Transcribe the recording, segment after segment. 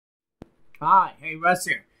Hi, hey Russ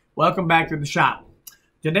here. Welcome back to the shop.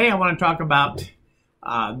 Today I want to talk about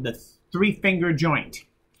the three-finger joint.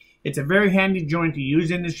 It's a very handy joint to use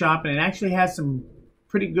in the shop, and it actually has some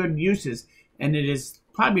pretty good uses, and it is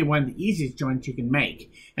probably one of the easiest joints you can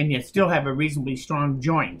make, and yet still have a reasonably strong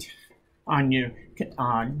joint on your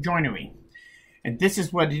joinery. And this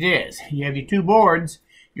is what it is. You have your two boards.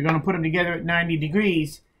 You're going to put them together at 90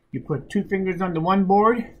 degrees. You put two fingers on the one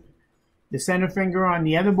board, the center finger on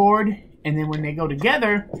the other board, and then when they go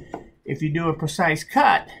together, if you do a precise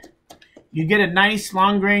cut, you get a nice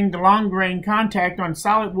long grain to long grain contact on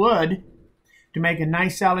solid wood to make a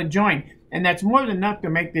nice solid joint. And that's more than enough to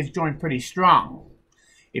make this joint pretty strong.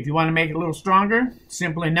 If you want to make it a little stronger,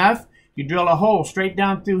 simple enough, you drill a hole straight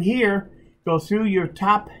down through here, go through your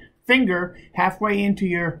top finger halfway into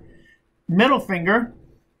your middle finger,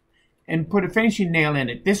 and put a finishing nail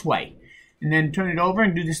in it this way. And then turn it over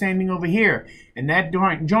and do the same thing over here. And that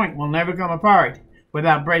joint will never come apart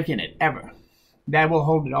without breaking it, ever. That will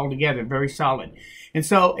hold it all together, very solid. And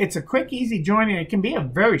so it's a quick, easy joint, and it can be a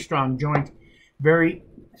very strong joint,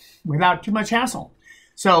 without too much hassle.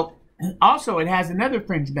 So also it has another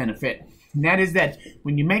fringe benefit, and that is that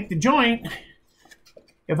when you make the joint,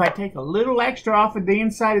 if I take a little extra off of the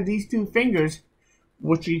inside of these two fingers,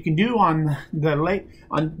 which you can do on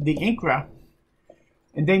the incra,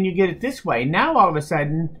 and then you get it this way. Now all of a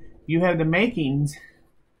sudden you have the makings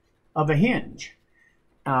of a hinge.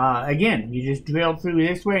 Again, you just drill through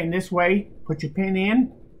this way and this way, put your pin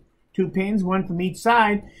in, two pins, one from each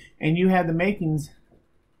side, and you have the makings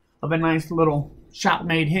of a nice little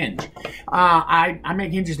shop-made hinge. I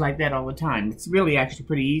make hinges like that all the time. It's really actually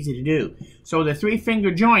pretty easy to do. So the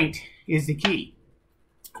three-finger joint is the key.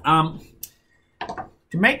 To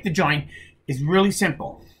make the joint is really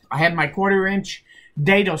simple. I have my 1/4 inch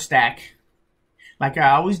dado stack, like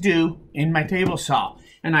I always do, in my table saw,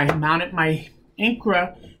 and I mounted my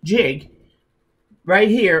incra jig right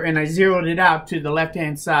here, and I zeroed it out to the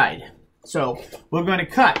left-hand side. So we're going to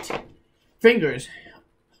cut fingers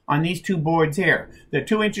on these two boards here. They're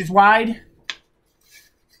 2 inches wide,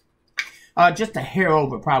 just a hair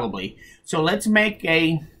over probably. So let's make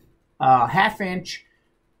a 1/2 inch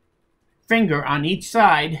finger on each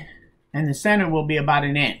side, and the center will be about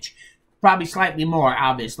 1 inch. Probably slightly more,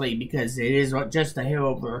 obviously, because it is just a hair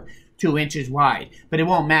over 2 inches wide. But it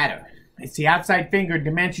won't matter. It's the outside finger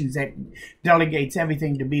dimensions that delegates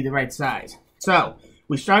everything to be the right size. So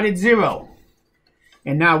we start at 0.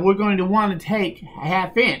 And now we're going to want to take a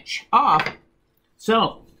 1/2 inch off.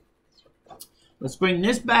 So let's bring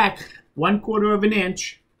this back 1/4 of an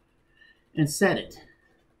inch and set it.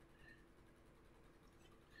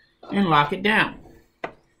 And lock it down.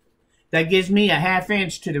 That gives me a 1/2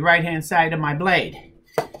 inch to the right hand side of my blade.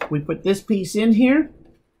 We put this piece in here,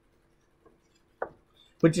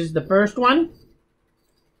 which is the first one.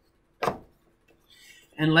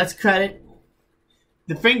 And let's cut it,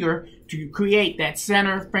 the finger, to create that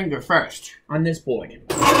center finger first on this board.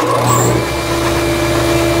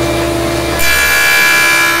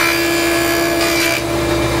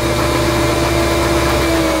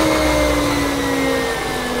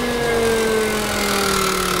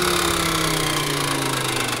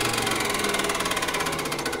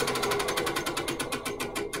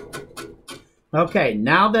 Okay,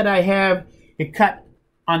 now that I have it cut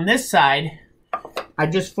on this side, I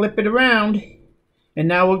just flip it around, and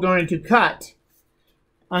now we're going to cut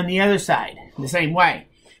on the other side the same way.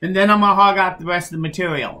 And then I'm going to hog out the rest of the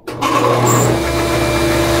material.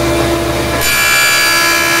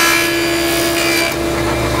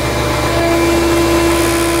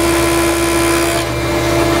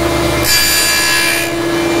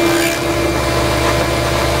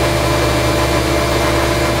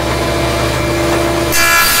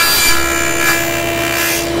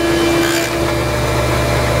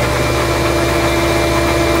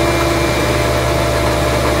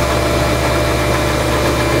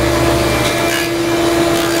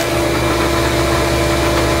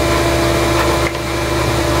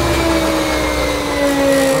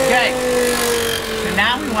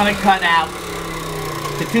 To cut out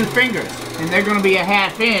the two fingers, and they're going to be a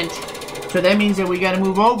 1/2 inch, so that means that we got to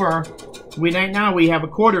move over. Right now we have a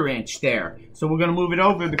 1/4 inch there, so we're going to move it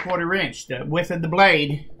over the 1/4 inch, the width of the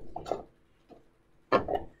blade.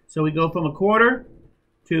 So we go from a 1/4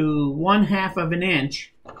 to 1/2 of an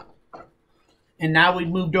inch, and now we've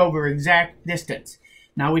moved over exact distance.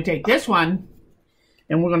 Now we take this one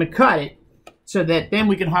and we're going to cut it so that then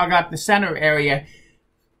we can hog out the center area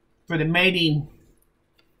for the mating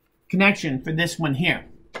connection for this one here.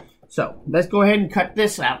 So let's go ahead and cut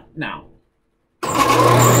this out now.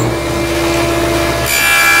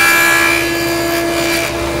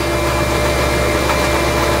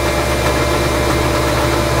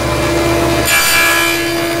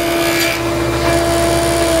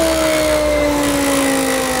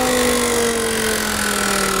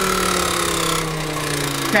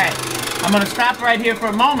 I'm going to stop right here for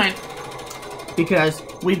a moment because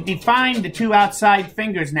we've defined the two outside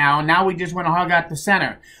fingers now, and now we just want to hug out the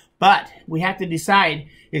center. But we have to decide,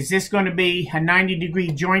 is this going to be a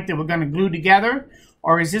 90-degree joint that we're going to glue together,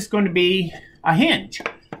 or is this going to be a hinge,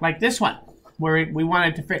 like this one, where we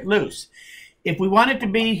want it to fit loose? If we want it to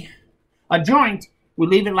be a joint, we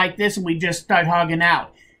leave it like this and we just start hugging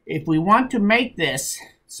out. If we want to make this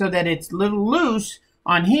so that it's a little loose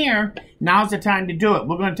on here, now's the time to do it.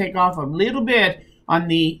 We're going to take off a little bit on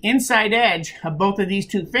the inside edge of both of these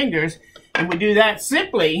two fingers, and we do that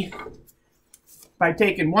simply by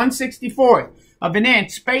taking 1/64 of an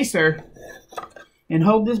inch spacer and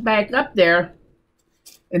hold this back up there,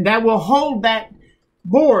 and that will hold that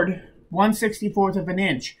board 1/64 of an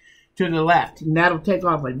inch to the left, and that'll take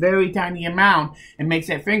off a very tiny amount and makes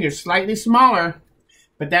that finger slightly smaller,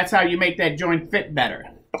 but that's how you make that joint fit better.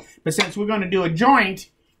 But since we're going to do a joint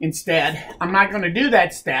instead, I'm not going to do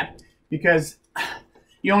that step because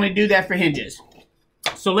you only do that for hinges.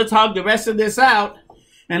 So let's hug the rest of this out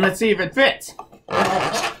and let's see if it fits.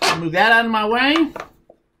 Move that out of my way.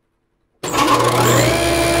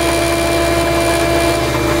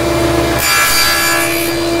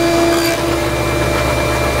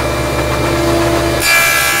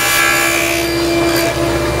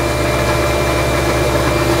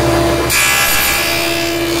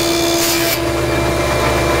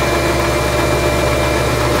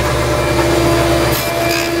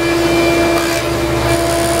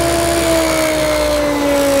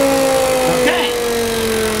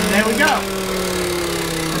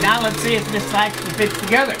 Now let's see if this actually fits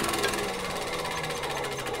together.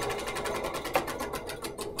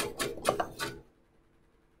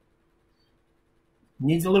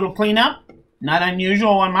 Needs a little cleanup. Not unusual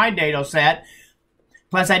on my dado set.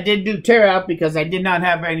 Plus I did do tear out because I did not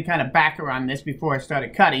have any kind of backer on this before I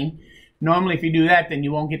started cutting. Normally if you do that, then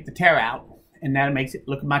you won't get the tear out, and that makes it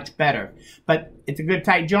look much better. But it's a good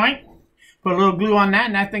tight joint. Put a little glue on that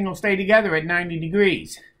and that thing will stay together at 90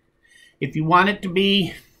 degrees. If you want it to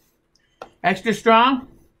be extra strong,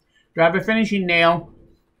 drive a finishing nail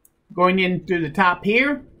going in through the top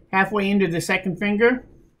here, halfway into the second finger,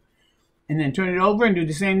 and then turn it over and do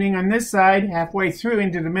the same thing on this side, halfway through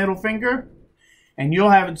into the middle finger, and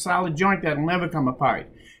you'll have a solid joint that'll never come apart.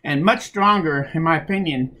 And much stronger, in my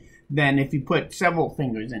opinion, than if you put several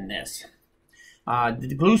fingers in this.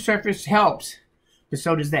 The glue surface helps, but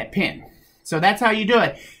so does that pin. So that's how you do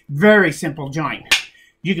it. Very simple joint.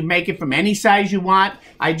 You can make it from any size you want.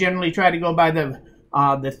 I generally try to go by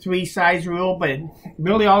the 3 size rule, but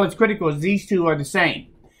really all that's critical is these two are the same.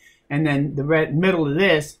 And then the middle of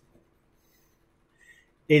this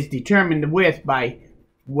is determined the width by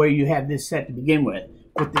where you have this set to begin with.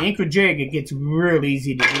 With the incra jig, it gets real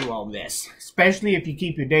easy to do all this, especially if you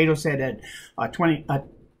keep your dado set at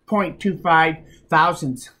 0.25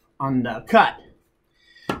 thousandths on the cut.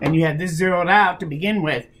 And you have this zeroed out to begin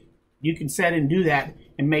with. You can set and do that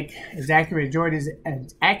and make as accurate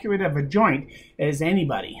of a joint as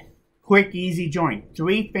anybody. Quick, easy joint.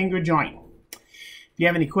 3-finger joint. If you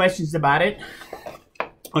have any questions about it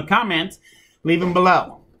or comments, leave them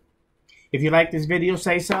below. If you like this video,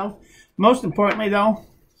 say so. Most importantly, though,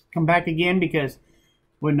 come back again because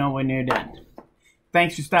we're nowhere near done.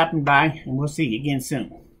 Thanks for stopping by, and we'll see you again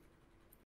soon.